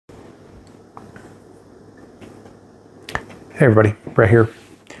Hey everybody, Brett here.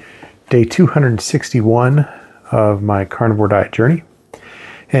 Day 261 of my carnivore diet journey.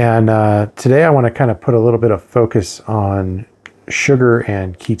 And today I want to kind of put a little bit of focus on sugar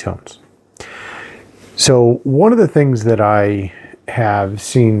and ketones. So one of the things that I have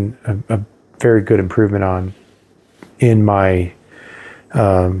seen a very good improvement on in my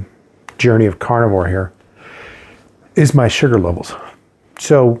journey of carnivore here is my sugar levels.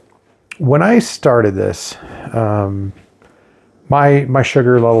 So when I started this, my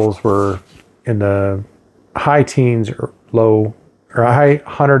sugar levels were in the high teens or high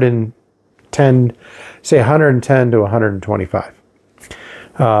 110, say 110 to 125.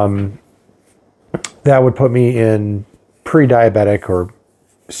 That would put me in pre-diabetic or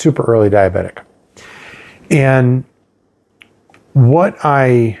super early diabetic. And what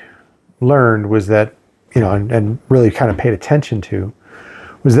I learned was that, and really kind of paid attention to,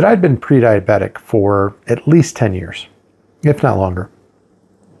 was that I'd been pre-diabetic for at least 10 years, if not longer.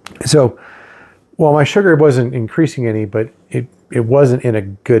 So, well, my sugar wasn't increasing any, but it wasn't in a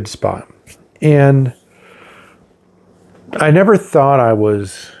good spot. And I never thought I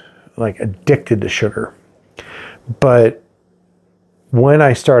was like addicted to sugar. But when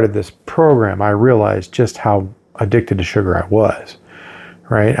I started this program, I realized just how addicted to sugar I was,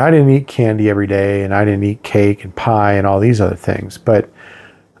 right? I didn't eat candy every day, and I didn't eat cake and pie and all these other things, but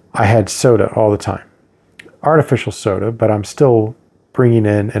I had soda all the time. Artificial soda, but I'm still bringing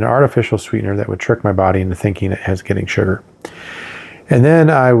in an artificial sweetener that would trick my body into thinking it has getting sugar. And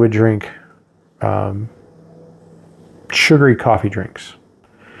then I would drink sugary coffee drinks.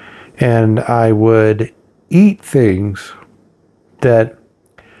 And I would eat things that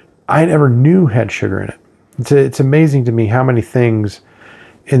I never knew had sugar in it. It's amazing to me how many things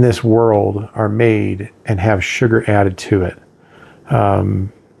in this world are made and have sugar added to it.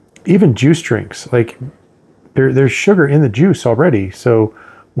 Even juice drinks, like there's sugar in the juice already, so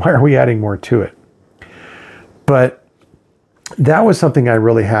why are we adding more to it? But that was something I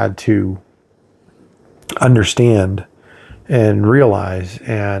really had to understand and realize.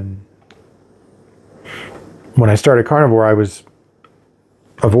 And when I started carnivore, I was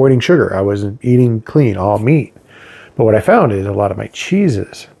avoiding sugar. I wasn't eating clean, all meat. But what I found is a lot of my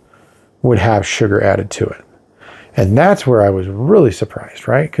cheeses would have sugar added to it. And that's where I was really surprised,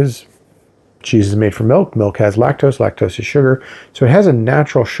 right? Because cheese is made from milk. Milk has lactose. Lactose is sugar. So it has a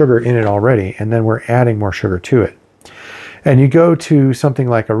natural sugar in it already. And then we're adding more sugar to it. And you go to something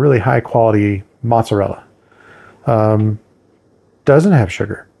like a really high quality mozzarella. Doesn't have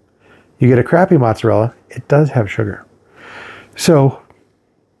sugar. You get a crappy mozzarella, it does have sugar. So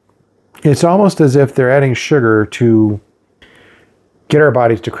it's almost as if they're adding sugar to get our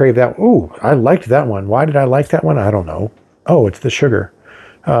bodies to crave that. Ooh, I liked that one. Why did I like that one? I don't know. Oh, it's the sugar.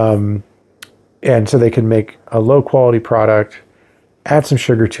 And so they can make a low quality product, add some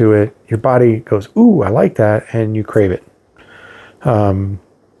sugar to it. Your body goes, ooh, I like that. And you crave it.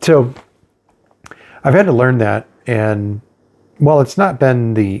 So I've had to learn that. And while it's not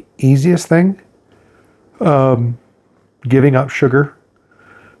been the easiest thing, giving up sugar,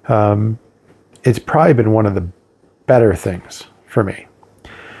 it's probably been one of the better things for me.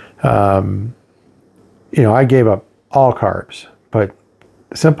 I gave up all carbs, but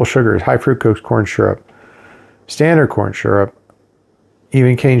simple sugars, high fructose corn syrup, standard corn syrup,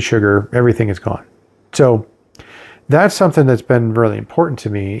 even cane sugar, everything is gone. So that's something that's been really important to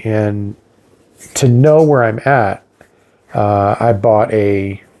me. And to know where I'm at, I bought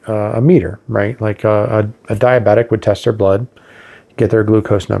a meter, right? Like a diabetic would test their blood, get their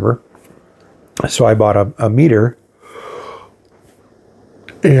glucose number. So I bought a meter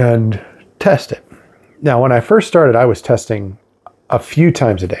and test it. Now, when I first started, I was testing a few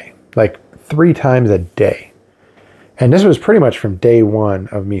times a day, like 3 times a day. And this was pretty much from day one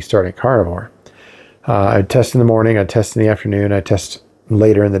of me starting carnivore. I'd test in the morning, I'd test in the afternoon, I'd test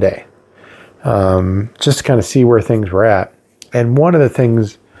later in the day. Just to kind of see where things were at. And one of the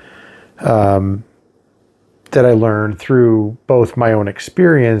things that I learned through both my own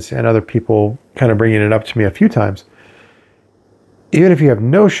experience and other people kind of bringing it up to me a few times, even if you have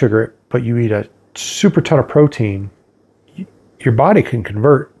no sugar, but you eat a super ton of protein, your body can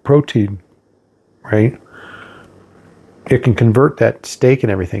convert protein, right? It can convert that steak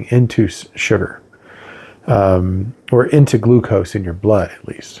and everything into sugar, or into glucose in your blood, at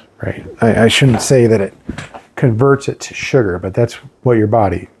least, right? I shouldn't say that it converts it to sugar, but that's what your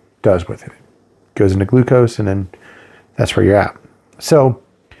body does with it. It goes into glucose, and then that's where you're at. So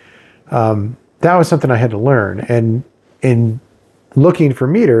that was something I had to learn. And in looking for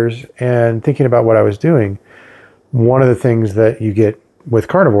meters and thinking about what I was doing, one of the things that you get with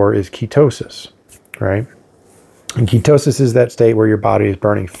carnivore is ketosis, right? And ketosis is that state where your body is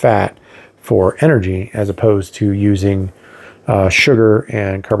burning fat for energy as opposed to using sugar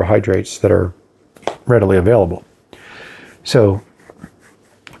and carbohydrates that are readily available. So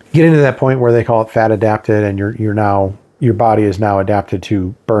getting to that point where they call it fat adapted, and your body is now adapted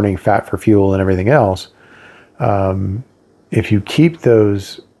to burning fat for fuel and everything else. If you keep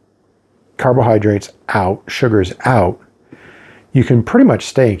those carbohydrates out, sugars out, you can pretty much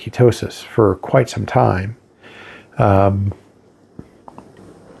stay in ketosis for quite some time.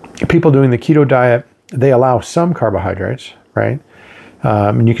 People doing the keto diet, they allow some carbohydrates, right?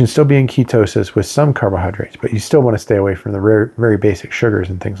 And you can still be in ketosis with some carbohydrates, but you still want to stay away from the very basic sugars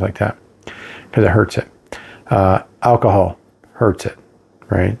and things like that because it hurts it. Alcohol hurts it,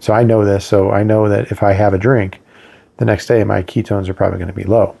 right? So I know this, so I know that if I have a drink, the next day my ketones are probably going to be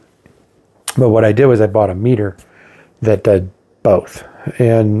low. But what I did was I bought a meter that did both.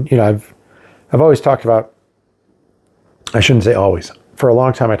 And, I've always talked about, I shouldn't say always, for a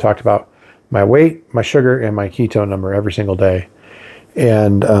long time I talked about my weight, my sugar, and my ketone number every single day.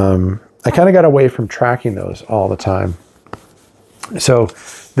 And I kind of got away from tracking those all the time. So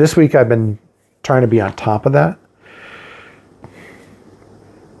this week I've been trying to be on top of that.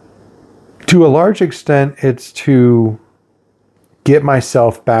 To a large extent, it's to get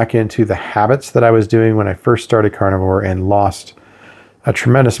myself back into the habits that I was doing when I first started carnivore and lost a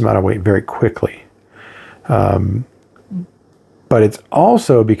tremendous amount of weight very quickly. But it's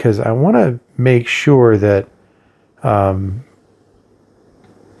also because I want to make sure that I'm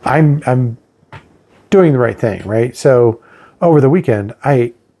doing the right thing, right? So over the weekend, I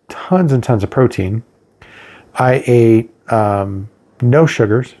ate tons and tons of protein. I ate no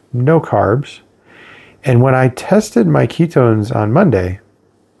sugars, no carbs. And when I tested my ketones on Monday,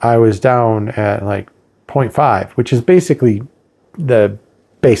 I was down at like 0.5, which is basically the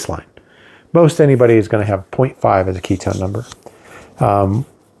baseline. Most anybody is going to have 0.5 as a ketone number.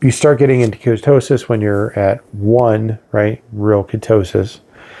 You start getting into ketosis when you're at 1, right? Real ketosis.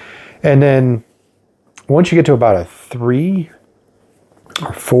 And then once you get to about a 3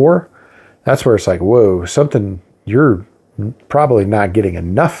 or 4, that's where it's like, whoa, you're probably not getting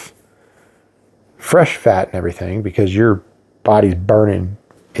enough fresh fat and everything because your body's burning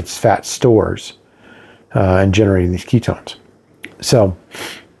its fat stores and generating these ketones. So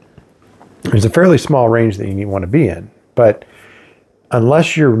there's a fairly small range that you want to be in, but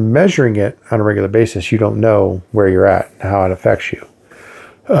unless you're measuring it on a regular basis, you don't know where you're at and how it affects you.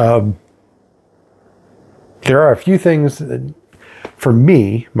 There are a few things that, for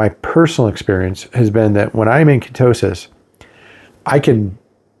me, my personal experience has been that when I'm in ketosis, I can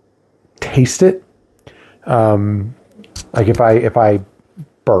taste it. Like if I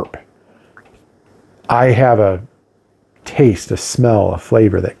burp, I have a taste, a smell, a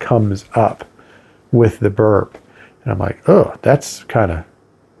flavor that comes up with the burp. And I'm like, oh, that's kind of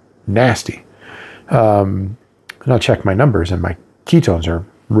nasty. And I'll check my numbers and my ketones are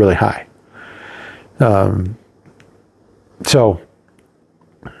really high. So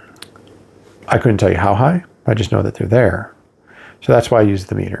I couldn't tell you how high. I just know that they're there. So that's why I use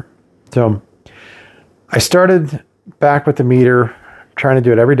the meter. So I started back with the meter, trying to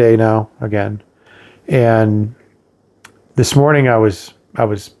do it every day now again. And this morning I was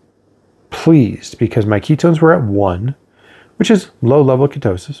pleased because my ketones were at 1, which is low level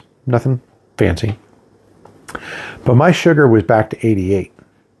ketosis, nothing fancy. But my sugar was back to 88.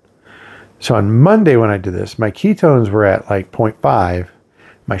 So on Monday when I did this, my ketones were at like 0.5.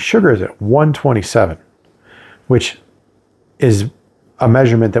 My sugar is at 127, which is a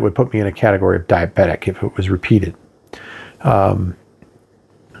measurement that would put me in a category of diabetic if it was repeated. I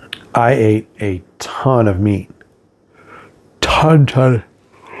ate a ton of meat. Ton.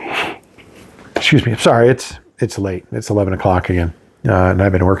 Excuse me. I'm sorry. It's late. It's 11 o'clock again. And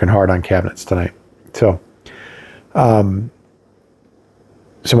I've been working hard on cabinets tonight. So my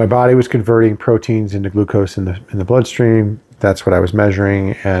body was converting proteins into glucose in the bloodstream. That's what I was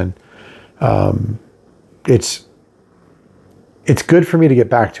measuring. And it's good for me to get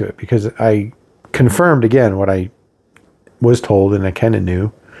back to it because I confirmed again what I was told and I kind of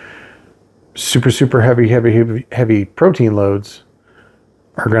knew. Super heavy protein loads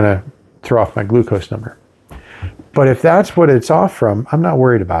are going to throw off my glucose number. But if that's what it's off from, I'm not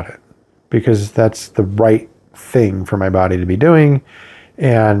worried about it because that's the right thing for my body to be doing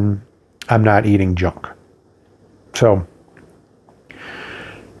and I'm not eating junk. So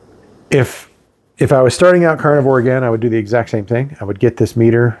if I was starting out carnivore again, I would do the exact same thing. I would get this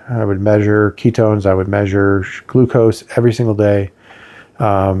meter. I would measure ketones. I would measure glucose every single day.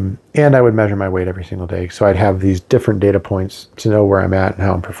 And I would measure my weight every single day. So I'd have these different data points to know where I'm at and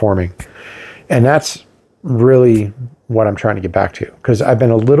how I'm performing. And that's really what I'm trying to get back to, because I've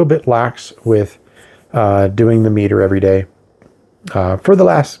been a little bit lax with doing the meter every day for the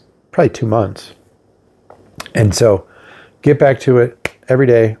last probably 2 months. And so get back to it every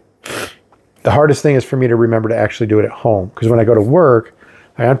day. The hardest thing is for me to remember to actually do it at home, because when I go to work,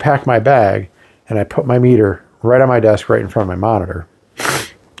 I unpack my bag and I put my meter right on my desk, right in front of my monitor.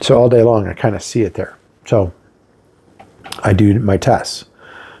 So all day long, I kind of see it there. So I do my tests.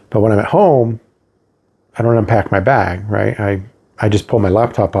 But when I'm at home, I don't unpack my bag, right? I just pull my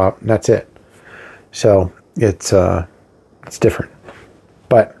laptop out and that's it. So it's different.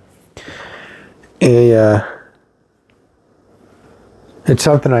 But it's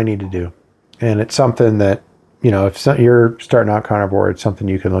something I need to do. And it's something that, you know, if you're starting out carnivore, it's something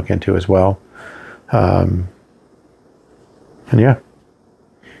you can look into as well. And yeah.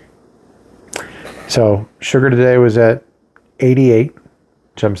 So sugar today was at 88,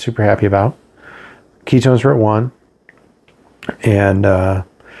 which I'm super happy about. Ketones were at 1. And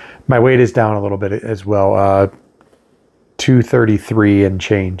my weight is down a little bit as well. 233 and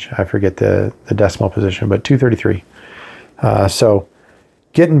change. I forget the decimal position, but 233. So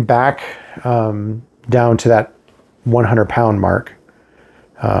getting back down to that 100-pound mark.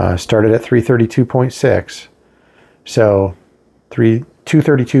 Started at 332.6. So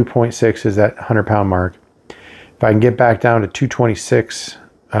 232.6 is that 100-pound mark. If I can get back down to 226,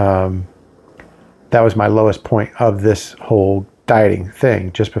 that was my lowest point of this whole dieting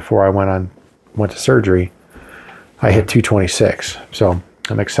thing. Just before I went to surgery, I hit 226. So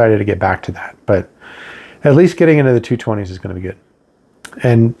I'm excited to get back to that. But at least getting into the 220s is going to be good.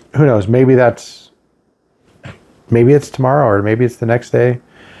 And who knows, maybe it's tomorrow, or maybe it's the next day.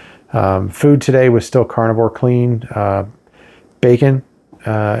 Food today was still carnivore clean. Bacon,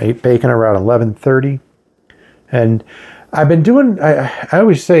 ate bacon around 11:30. And I've been doing, I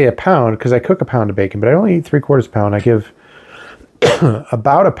always say a pound because I cook a pound of bacon, but I only eat 3/4 pound. I give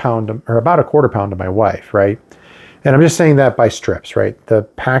about a pound or about a quarter pound to my wife, right? And I'm just saying that by strips, right? The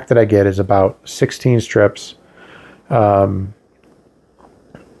pack that I get is about 16 strips.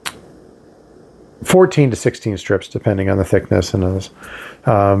 14 to 16 strips, depending on the thickness and those.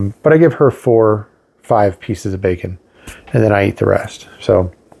 But I give her 4-5 pieces of bacon, and then I eat the rest.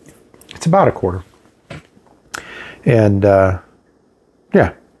 So it's about a quarter. And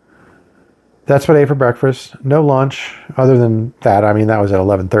yeah, that's what I ate for breakfast. No lunch other than that. I mean, that was at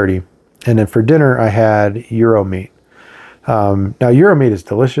 11:30. And then for dinner, I had Euro meat. Now, Euro meat is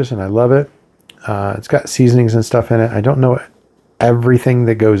delicious, and I love it. It's got seasonings and stuff in it. I don't know everything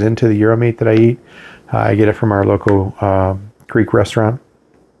that goes into the Euro meat that I eat. I get it from our local Greek restaurant.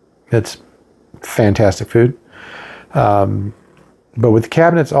 It's fantastic food. But with the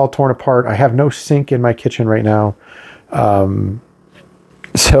cabinets all torn apart, I have no sink in my kitchen right now.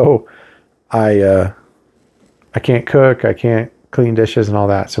 So I can't cook, I can't clean dishes and all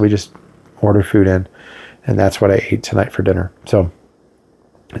that. So we just ordered food in, and that's what I ate tonight for dinner. So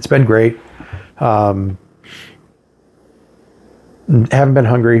it's been great. Haven't been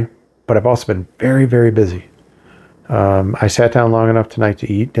hungry, but I've also been very, very busy. I sat down long enough tonight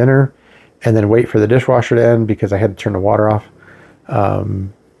to eat dinner and then wait for the dishwasher to end because I had to turn the water off.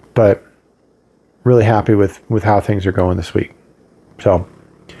 But really happy with how things are going this week. So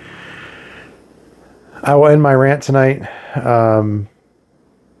I will end my rant tonight.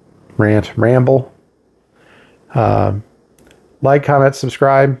 Ramble. Like, comment,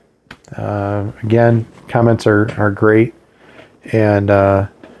 subscribe. Again, comments are great. And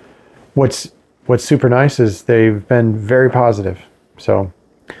what's super nice is they've been very positive. So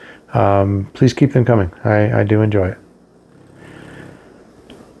please keep them coming. I do enjoy it.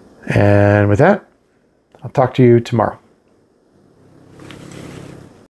 And with that, I'll talk to you tomorrow.